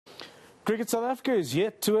Cricket South Africa is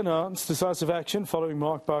yet to announce decisive action following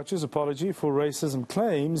Mark Boucher's apology for racism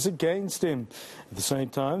claims against him. At the same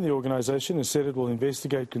time, the organisation has said it will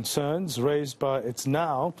investigate concerns raised by its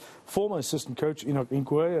now former assistant coach Enoch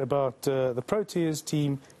Nkwe about the Proteas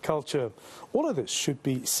team culture. All of this should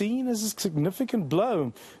be seen as a significant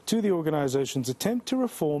blow to the organisation's attempt to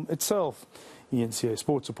reform itself. eNCA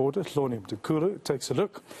sports reporter Hloni Mtimkulu takes a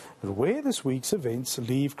look at where this week's events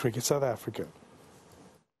leave Cricket South Africa.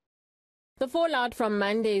 The fallout from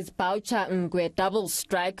Monday's Boucher-Nkwe double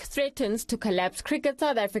strike threatens to collapse Cricket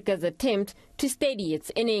South Africa's attempt to steady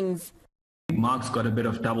its innings. Mark's got a bit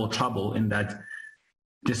of double trouble in that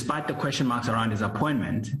despite the question marks around his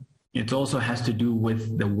appointment, it also has to do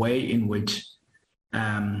with the way in which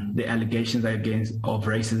the allegations of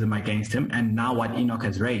racism against him and now what Enoch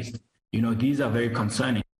has raised. You know, these are very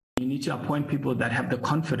concerning. You need to appoint people that have the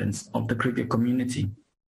confidence of the cricket community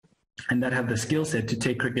and that have the skill set to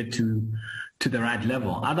take cricket to the right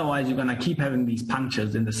level. Otherwise, you're going to keep having these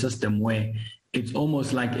punctures in the system where it's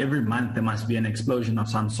almost like every month there must be an explosion of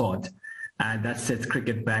some sort. That sets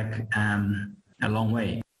cricket back a long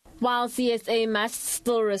way. While CSA must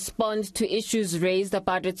still respond to issues raised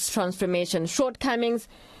about its transformation shortcomings,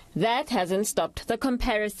 that hasn't stopped the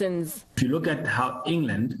comparisons. If you look at how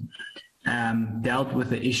England dealt with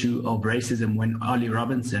the issue of racism when Ollie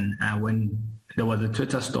Robinson, when there was a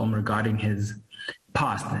Twitter storm regarding his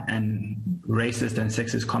past and racist and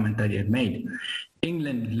sexist comment that he had made,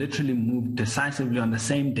 England literally moved decisively on the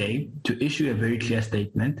same day to issue a very clear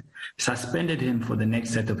statement, suspended him for the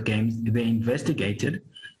next set of games. They investigated,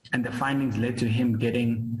 and the findings led to him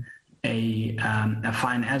getting a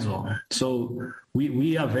fine as well. So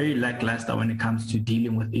we are very lackluster when it comes to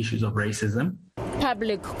dealing with issues of racism.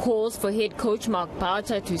 Public calls for head coach Mark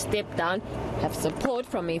Boucher to step down have support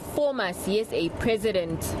from a former CSA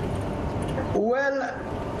president. Well,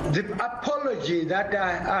 the apology that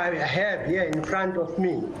I have here in front of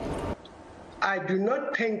me, I do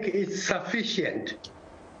not think it's sufficient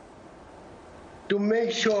to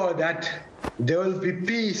make sure that there will be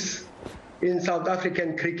peace in South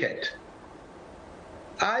African cricket.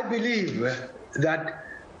 I believe that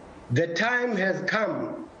the time has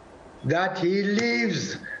come that he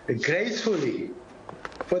leaves gracefully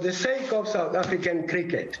for the sake of South African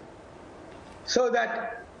cricket, so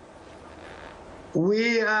that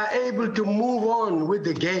we are able to move on with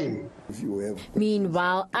the game.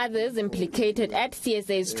 Meanwhile, others implicated at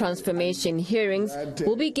CSA's transformation hearings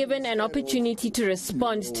will be given an opportunity to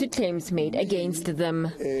respond to claims made against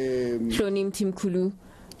them. Hloni Mtimkulu,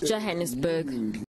 Johannesburg.